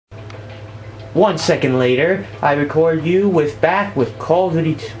1 second later, I record you back with Call of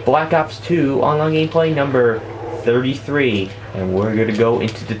Duty Black Ops 2 online gameplay number 33, and we're gonna go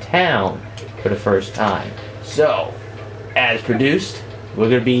into the town for the first time. So, as produced, we're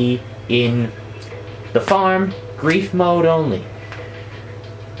gonna be in the farm, grief mode only.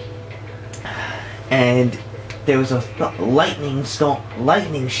 And there was a lightning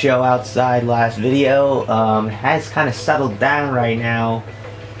show outside last video. Has kind of settled down right now,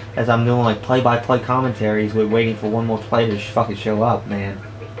 as I'm doing like play-by-play commentaries. We're waiting for one more player to fucking show up, man.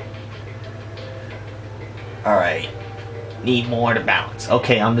 Alright. Need more to balance.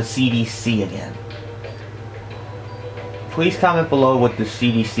 Okay, I'm the CDC again. Please comment below what the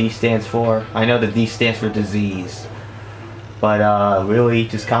CDC stands for. I know that D stands for disease. But really,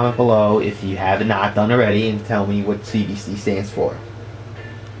 just comment below if you have not done already and tell me what CDC stands for.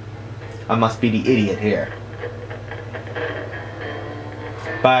 I must be the idiot here.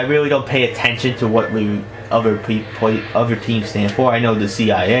 But I really don't pay attention to what other teams stand for. I know the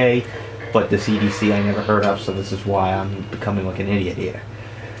CIA, but the CDC I never heard of, so this is why I'm becoming like an idiot here.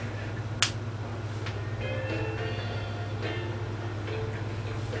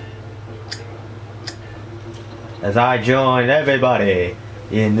 As I join everybody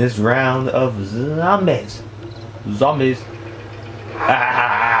in this round of zombies.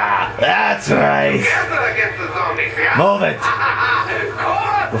 Ah, that's right. Move it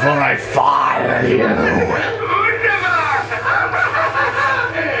before I fire you.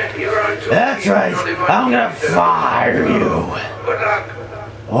 That's right. I'm gonna fire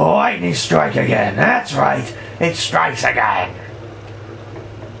you. Lightning strike again. That's right. It strikes again.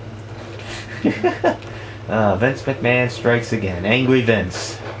 Vince McMahon strikes again. Angry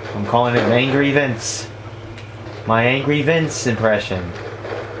Vince. I'm calling it Angry Vince. My Angry Vince impression.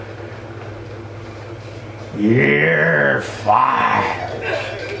 You're fired.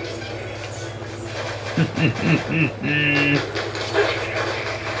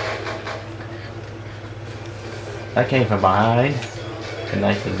 That came from behind. A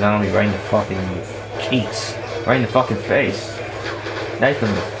knife the zombie right in the fucking cheeks. Right in the fucking face. Knife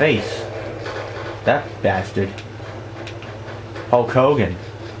in the face. That bastard. Hulk Hogan.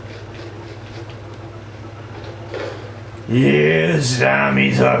 You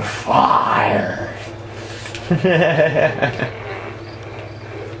zombies are fired.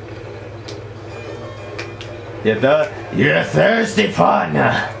 You're thirsty,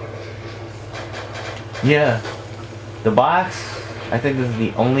 partner. Yeah. The box. I think this is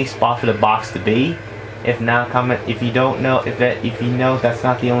the only spot for the box to be. If not, comment if you don't know if you know that's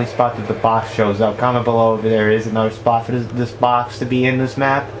not the only spot that the box shows up. Comment below if there is another spot for this box to be in this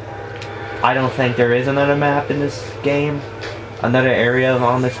map. I don't think there is another map in this game, another area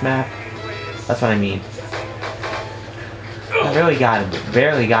on this map. That's what I mean. I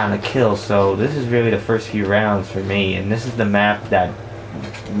barely gotten a kill, so this is really the first few rounds for me, and this is the map that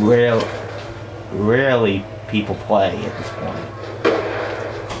rarely people play at this point.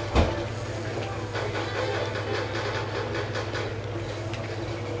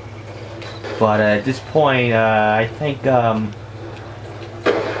 But at this point, I think I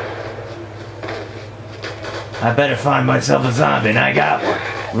better find myself a zombie, and I got one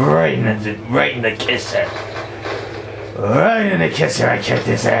right in the kisser. Right in the kisser, I kicked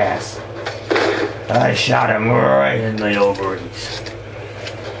his ass. I shot him right in the ovaries.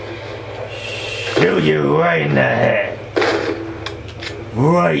 Shoot you right in the head.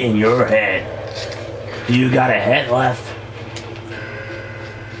 Right in your head. Do you got a head left?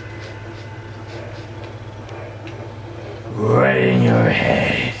 Right in your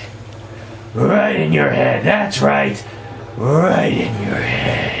head. Right in your head. That's right. Right in your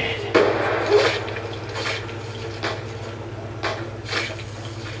head.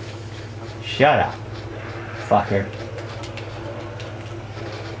 Shut up, fucker.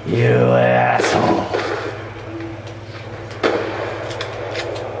 You asshole.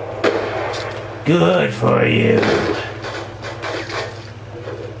 Good for you.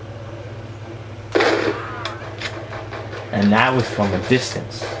 And that was from a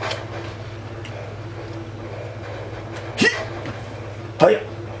distance.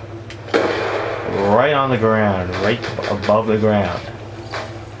 Right on the ground, right above the ground.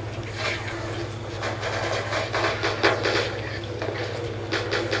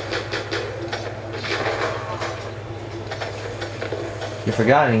 You're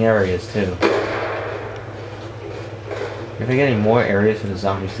forgetting areas too. You're forgetting more areas for the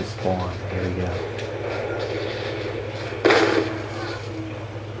zombies to spawn. Here we go.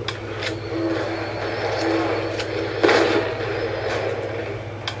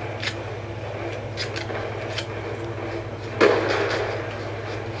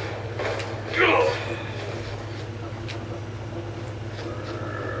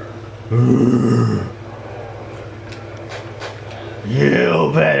 You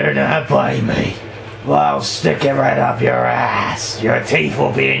better not bite me. Well, I'll stick it right up your ass. Your teeth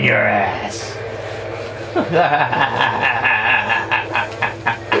will be in your ass.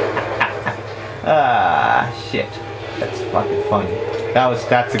 Ah, shit. That's fucking funny.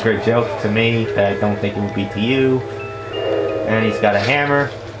 That's a great joke to me that I don't think it would be to you. And he's got a hammer.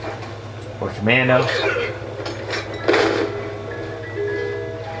 Or commando.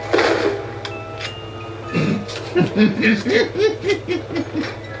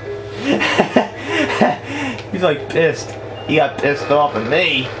 He's like pissed. He got pissed off at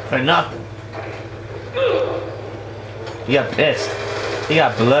me for nothing. He got pissed. He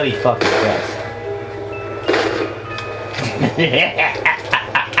got bloody fucking pissed.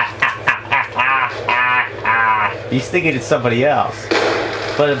 He's thinking it's somebody else.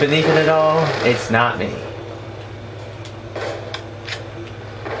 But beneath it all, it's not me.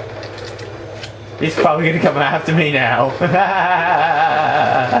 He's probably gonna come after me now.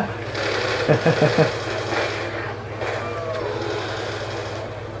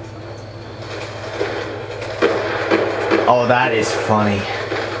 Oh, that is funny.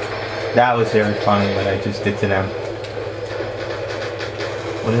 That was very funny what I just did to them.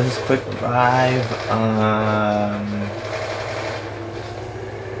 What is this quick revive?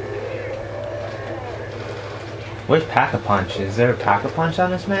 Where's Pack-a-Punch? Is there a Pack-a-Punch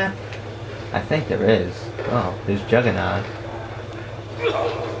on this map? I think there is. Oh, there's Juggernaut.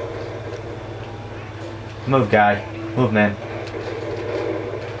 Move, guy. Move, man.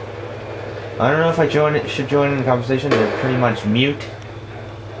 I don't know if I should join in the conversation. They're pretty much muted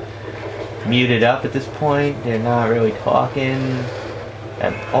up at this point. They're not really talking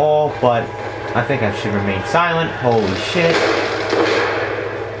at all, but I think I should remain silent. Holy shit.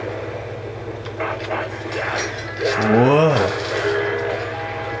 Whoa.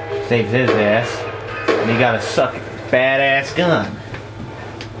 Saves his ass. And he got a badass gun.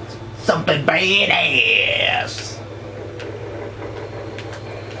 Something badass.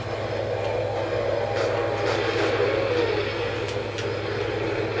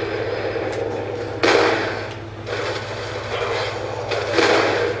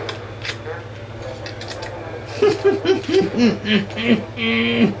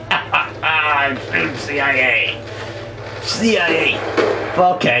 CIA. CIA.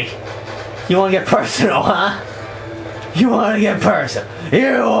 Okay. You want to get personal, huh? You want to get personal.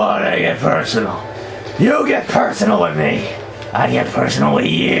 You want to get personal. You get personal with me. I get personal with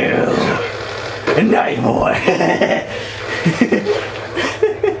you. Night boy.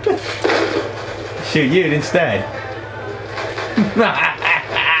 Shoot you instead.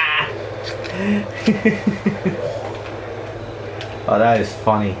 Oh, that is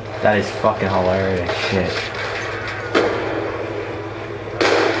funny. That is fucking hilarious shit.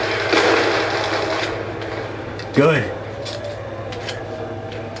 Good.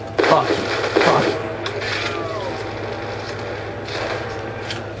 Fuck you. Fuck you.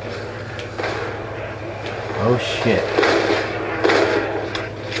 Oh shit.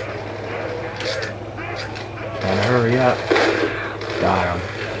 Gotta hurry up. Got him.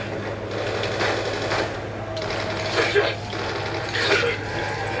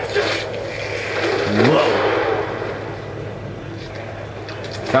 Whoa.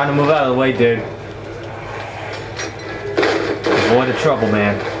 Trying to move out of the way, dude. Avoid the trouble,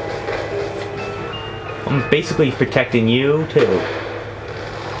 man. I'm basically protecting you, too.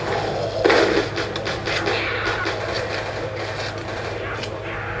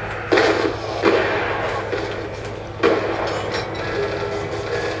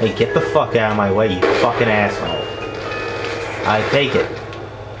 Hey, get the fuck out of my way, you fucking asshole. I take it.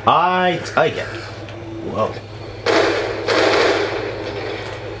 I take it. Whoa.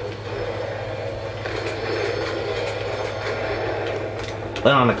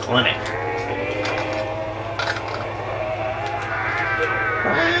 Put on the clinic.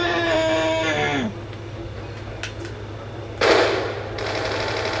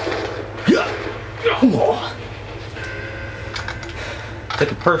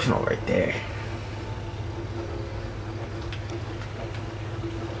 Took it personal right there.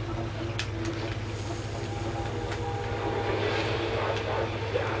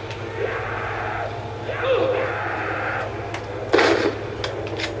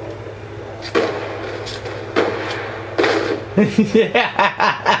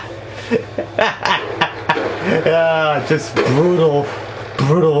 Yeah, just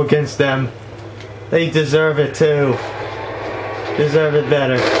brutal against them. They deserve it too. Deserve it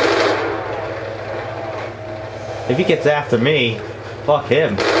better. If he gets after me, fuck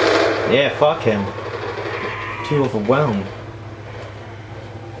him. Yeah, fuck him. Too overwhelmed.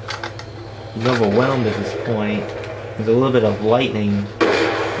 He's overwhelmed at this point. There's a little bit of lightning.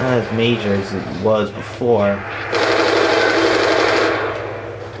 Not as major as it was before.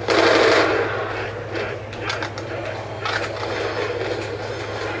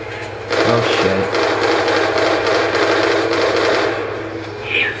 Oh shit.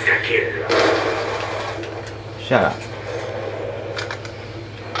 Shut up.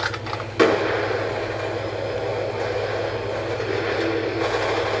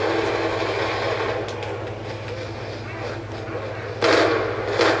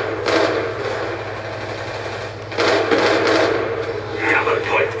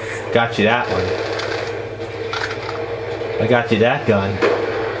 Got you that one. I got you that gun.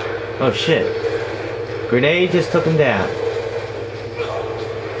 Oh shit. Grenade just took him down.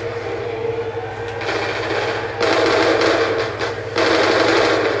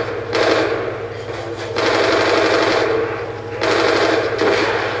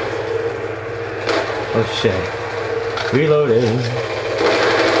 Oh shit. Reloading.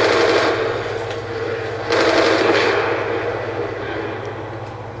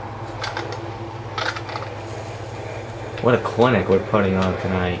 What a clinic we're putting on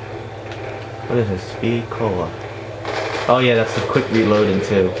tonight. What is this? Speed Cola. Oh yeah, that's the quick reloading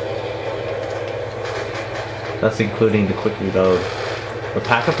too. That's including the quick reload. The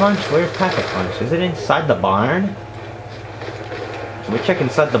Pack-a-Punch? Where's Pack-a-Punch? Is it inside the barn? Let me check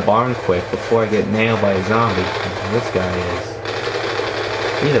inside the barn quick before I get nailed by a zombie. This guy is.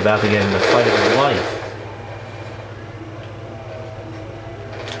 He's about to get in the fight of his life.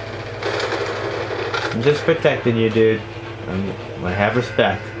 I'm just protecting you, dude. I have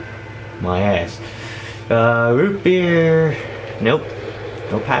respect. My ass. Root beer. Nope.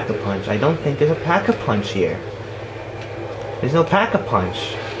 No Pack-a-Punch. I don't think there's a Pack-a-Punch here. There's no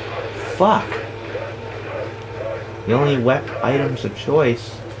Pack-a-Punch. Fuck. The only items of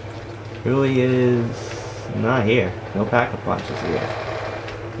choice really is not here. No Pack-a-Punch is here.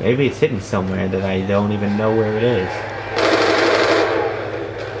 Maybe it's hidden somewhere that I don't even know where it is.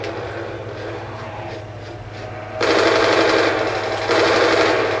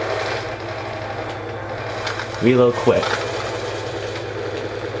 Reload quick.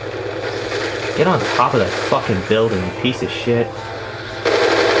 Get on top of that fucking building, you piece of shit.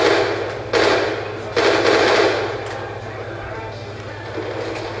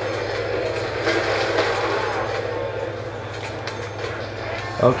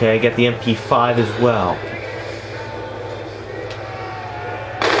 Okay, get the MP5 as well.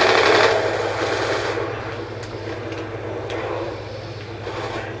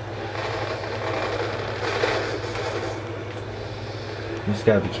 Just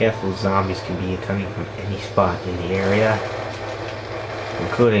gotta be careful, zombies can be coming from any spot in the area,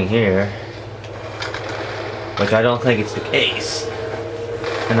 including here, which I don't think it's the case.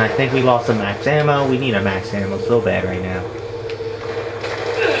 And I think we lost some max ammo. We need a max ammo so bad right now.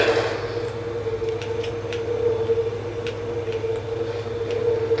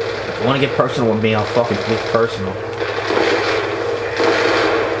 If you want to get personal with me, I'll fucking get personal.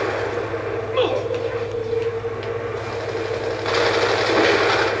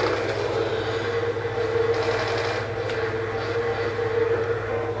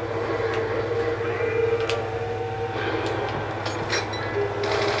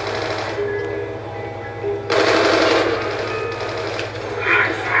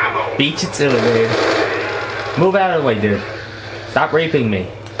 Beat you to it, dude. Move out of the way, dude. Stop raping me.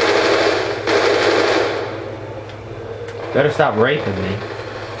 Better stop raping me.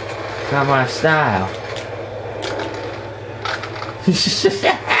 It's not my style.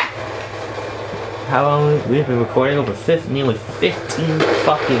 How long? We've been recording over nearly 15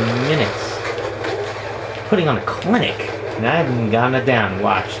 fucking minutes. Putting on a clinic. And I haven't even gotten a down.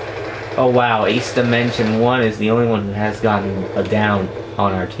 Watch. Oh wow, Ace Dimension 1 is the only one who has gotten a down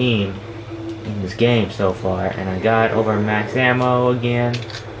on our team in this game so far, and I got over max ammo again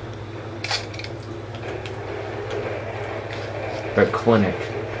for clinic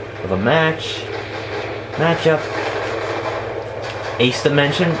of a matchup. Ace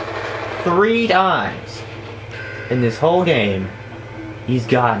Dimension 3 times in this whole game he's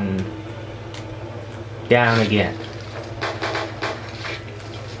gotten down again.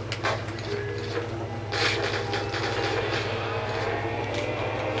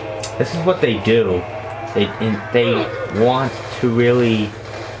 This is what they do. They want to really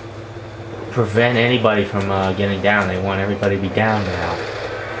prevent anybody from getting down. They want everybody to be down now.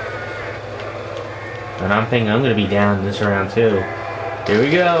 And I'm thinking I'm going to be down this round too. Here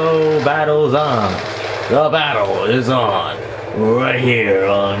we go. Battle's on. The battle is on. Right here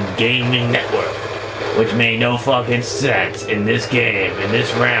on Gaming Network. Which made no fucking sense in this game, in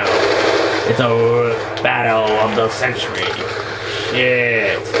this round. It's a battle of the century.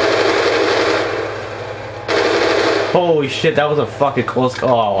 Shit. Holy shit, that was a fucking close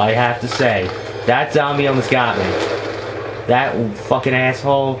call, I have to say. That zombie almost got me. That fucking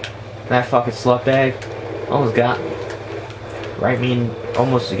asshole, that fucking slutbag, almost got me.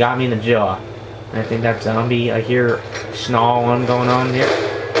 Almost got me in the jaw. And I think that zombie, I hear snarling going on here.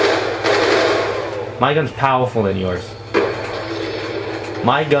 My gun's powerful than yours.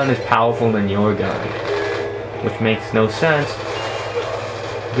 My gun is powerful than your gun. Which makes no sense,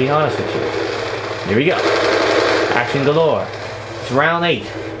 to be honest with you. Here we go. Action galore. It's round 8.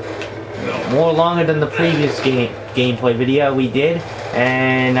 More longer than the previous gameplay video we did.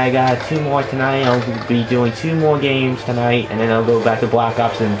 And I got 2 more tonight. I'll be doing 2 more games tonight. And then I'll go back to Black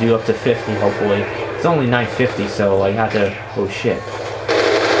Ops and do up to 50 hopefully. It's only 950, so I have to... Oh shit.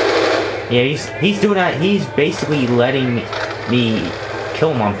 Yeah, he's doing that. He's basically letting me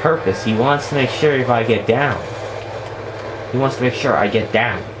kill him on purpose. He wants to make sure if I get down. He wants to make sure I get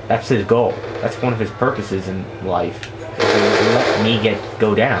down. That's his goal. That's one of his purposes in life. Is to let me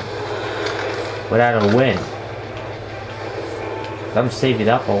go down. Without a win. I'm saving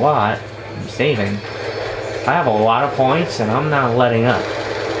up a lot. I'm saving. I have a lot of points and I'm not letting up.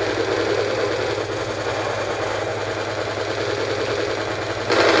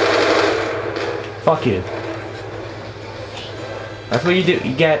 Fuck you. That's what you do.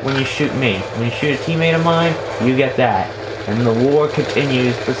 You get when you shoot me. When you shoot a teammate of mine, you get that. And the war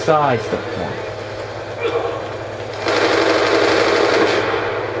continues besides the point.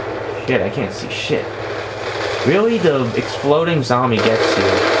 Shit, I can't see shit. Really, the exploding zombie gets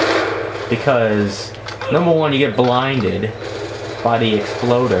you. Because, number one, you get blinded by the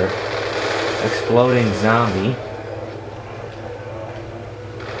exploder. Exploding zombie.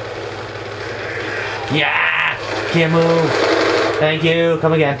 Yeah! Can't move! Thank you!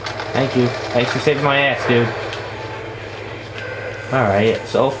 Come again. Thank you. Thanks for saving my ass, dude. Alright,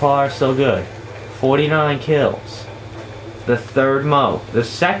 so far so good. 49 kills. The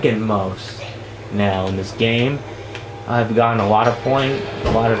second most now in this game. I've gotten a lot of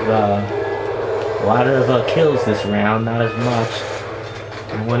a lot of kills this round, not as much.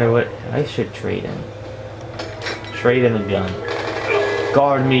 I wonder what I should trade in. Trade in a gun.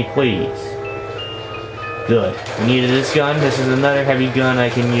 Guard me, please. Good. We needed this gun. This is another heavy gun I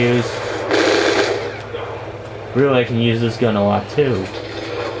can use. Really, I can use this gun a lot too.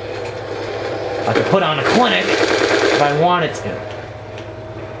 I could put on a clinic if I wanted to.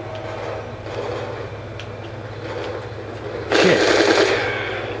 Shit.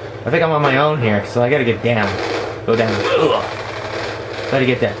 I think I'm on my own here, so I gotta get down. Go down. Ugh. Gotta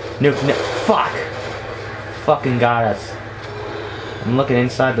get that. Nuke. Fuck! Fucking got us. I'm looking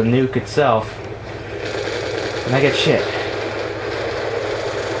inside the nuke itself. And I get shit.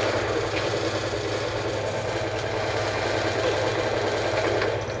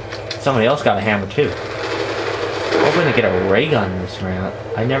 Somebody else got a hammer too. Hoping to get a ray gun this round.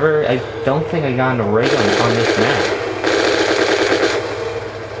 I don't think I got a ray gun on this map.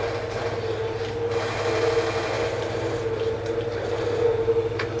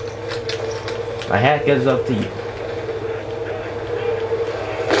 My hat goes up to you.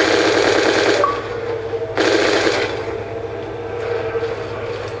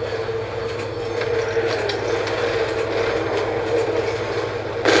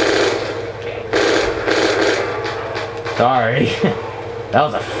 Sorry. That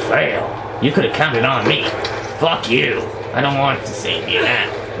was a fail. You could have counted on me. Fuck you. I don't want to save you now,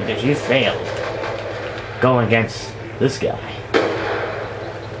 because you failed. Going against this guy.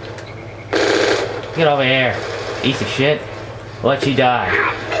 Get over here, piece of shit. Let you die.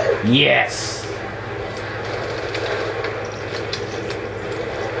 Yes.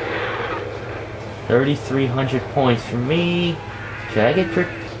 $3,300 points for me. Should I get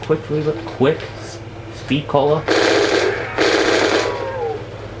quick speed cola?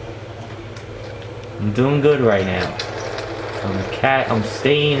 I'm doing good right now. I'm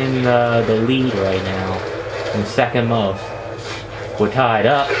staying in the lead right now. I'm second most. We're tied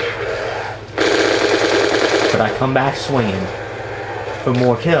up. But I come back swinging for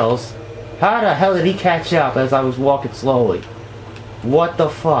more kills. How the hell did he catch up as I was walking slowly? What the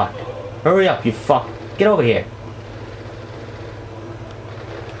fuck? Hurry up, you fuck. Get over here.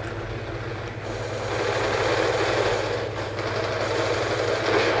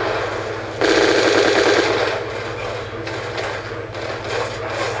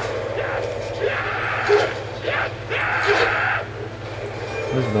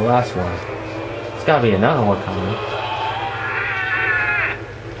 This is the last one. There's gotta be another one coming.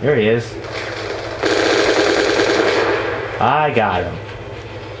 There he is. I got him.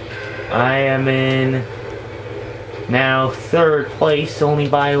 I am in now 3rd place, only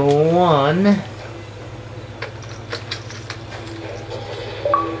by 1.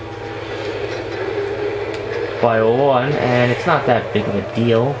 By 1, and it's not that big of a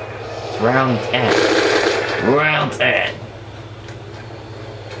deal. It's round 10. Round 10.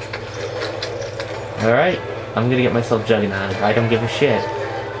 Alright, I'm gonna get myself Juggernaut. I don't give a shit.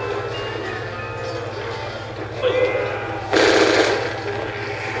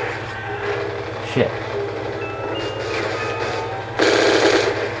 Shit.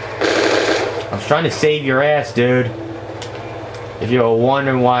 I was trying to save your ass, dude. If you were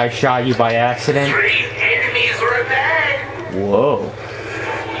wondering why I shot you by accident. 3 enemies remain. Whoa.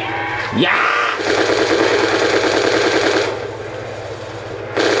 Yeah!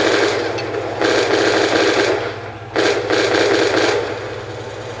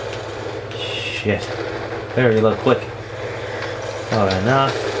 Shit. Better reload quick. Oh,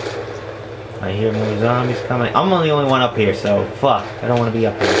 enough. I hear more zombies coming. I'm the only one up here, so fuck. I don't want to be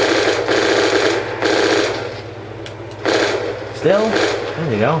up here. Still? There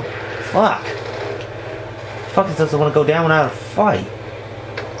we go. Fuck. Fuck, it doesn't want to go down without a fight.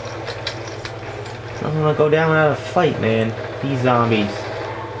 Doesn't want to go down without a fight, man. These zombies.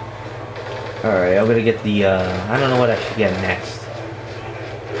 Alright, I'm gonna get the, I don't know what I should get next.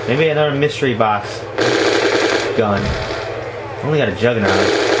 Maybe another mystery box gun. Only got a Juggernaut.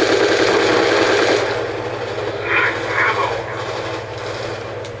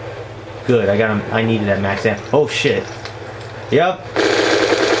 Good, I needed that max ammo. Oh shit. Yep.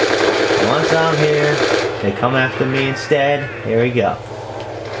 Once I'm here, they come after me instead. Here we go.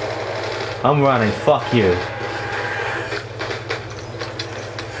 I'm running, fuck you.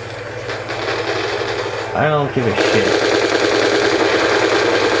 I don't give a shit.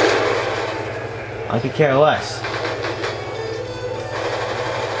 I could care less.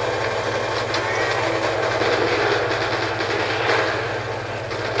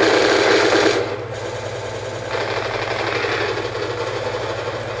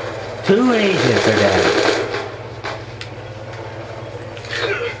 Two agents are dead.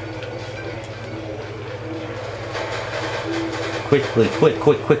 Quickly,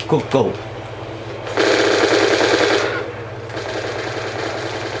 quick, go.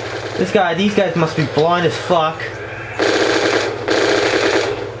 These guys must be blind as fuck.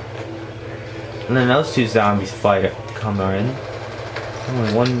 And then those two zombies come in.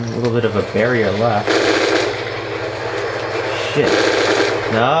 Only one little bit of a barrier left. Shit.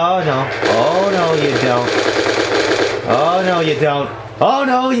 No. Oh no, you don't. Oh no, you don't. Oh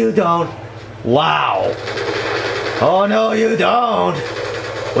no, you don't. Wow. Oh no, you don't.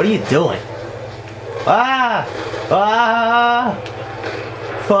 What are you doing? Ah!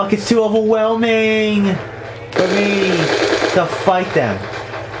 Fuck, it's too overwhelming for me to fight them.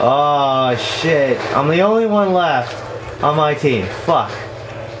 Oh shit. I'm the only one left on my team. Fuck.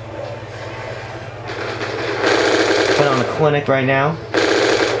 Put on the clinic right now.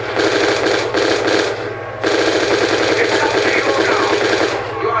 It's up to you now.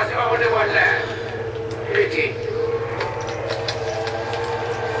 You are the only one left. Pity.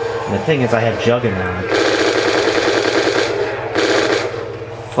 And the thing is, I have Juggernaut.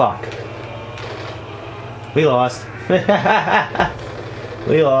 Fuck. We lost.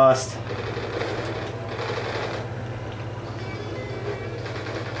 We lost.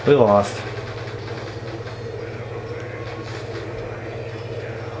 We lost.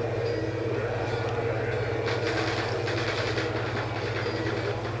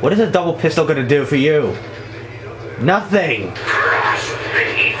 What is a double pistol gonna do for you? Nothing!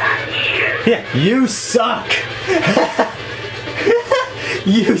 Yeah, you suck!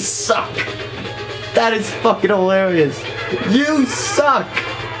 You suck! That is fucking hilarious! You suck!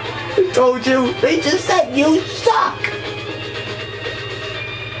 I told you! They just said you suck!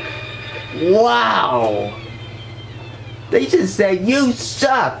 Wow! They just said you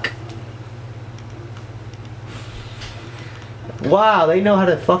suck! Wow, they know how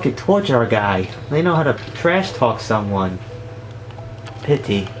to fucking torture a guy. They know how to trash talk someone.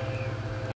 Pity.